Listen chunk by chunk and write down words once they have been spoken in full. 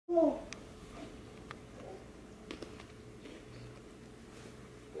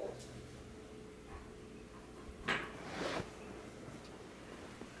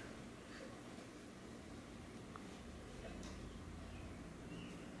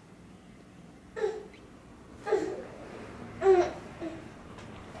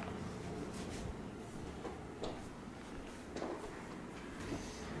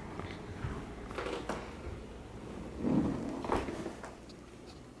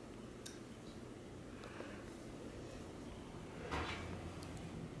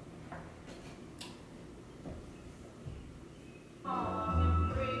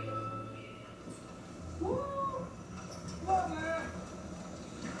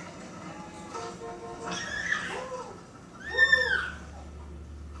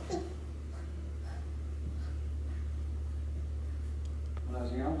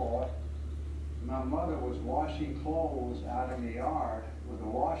washing clothes out in the yard with a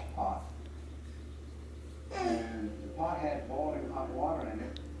wash pot. And the pot had boiling hot water in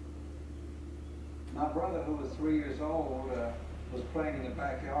it. My brother, who was 3 years old, was playing in the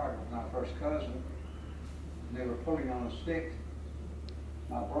backyard with my first cousin. And they were pulling on a stick.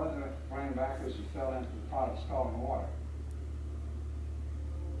 My brother ran backwards and fell into the pot of scalding water.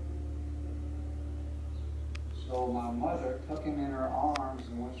 So my mother took him in her arms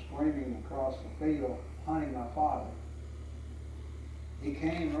and went screaming across the field, hunting my father. He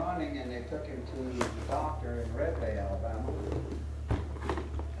came running and they took him to the doctor in Red Bay, Alabama.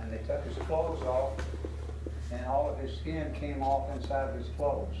 And they took his clothes off, and all of his skin came off inside of his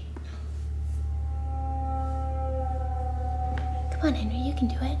clothes. Come on, Henry, you can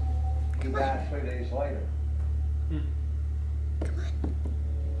do it. He died 3 days later. Come on.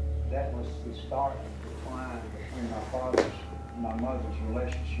 That was the start of the decline between my father's and my mother's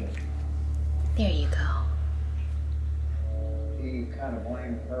relationship. There you go. He kind of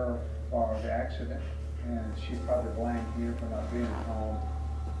blamed her for the accident, and she probably blamed him for not being at home.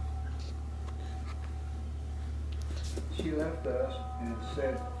 She left us and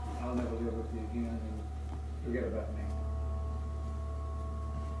said, "I'll never live with you again, and forget about me."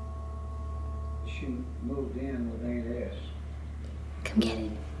 She moved in with Aunt S. Come get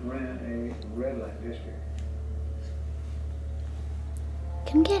it. Ran a red light district.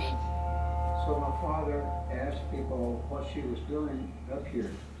 Come get it. So my father asked people what she was doing up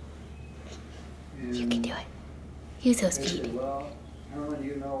here. And You can do it. Use those they feet. said, "Well, Herman,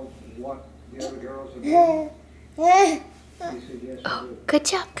 you know what the other girls are doing?" He said, "Yes, I Oh, do." good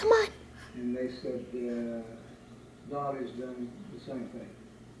job. Come on. And they said, Dottie's done the same thing.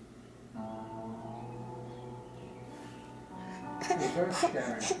 It's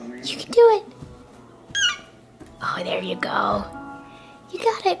earth-shattering for me. You can do it. Oh, there you go. You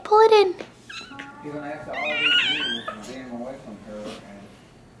got it. Pull it in. Even after all these years of being away from her and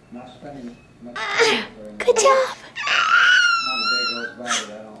not spending much time with her, and Good job. not a day goes by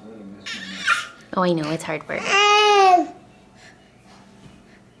that I don't really miss my mom. Oh, I know. It's hard work.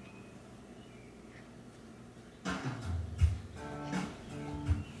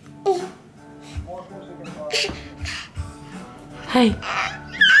 More physical part. Hey.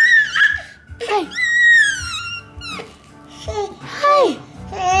 Hey. Hey.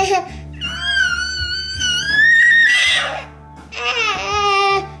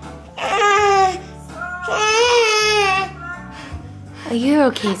 Oh, you're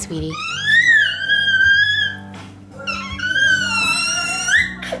okay, sweetie. Okay,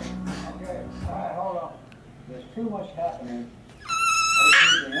 all right, hold on. There's too much happening. I just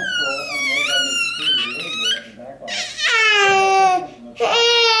need the info, and everybody needs to see the lead and back off.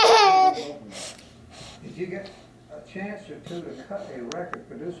 If you get a chance or two to cut a record,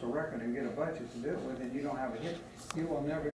 produce a record, and get a budget to do it with, and you don't have a hit, you will never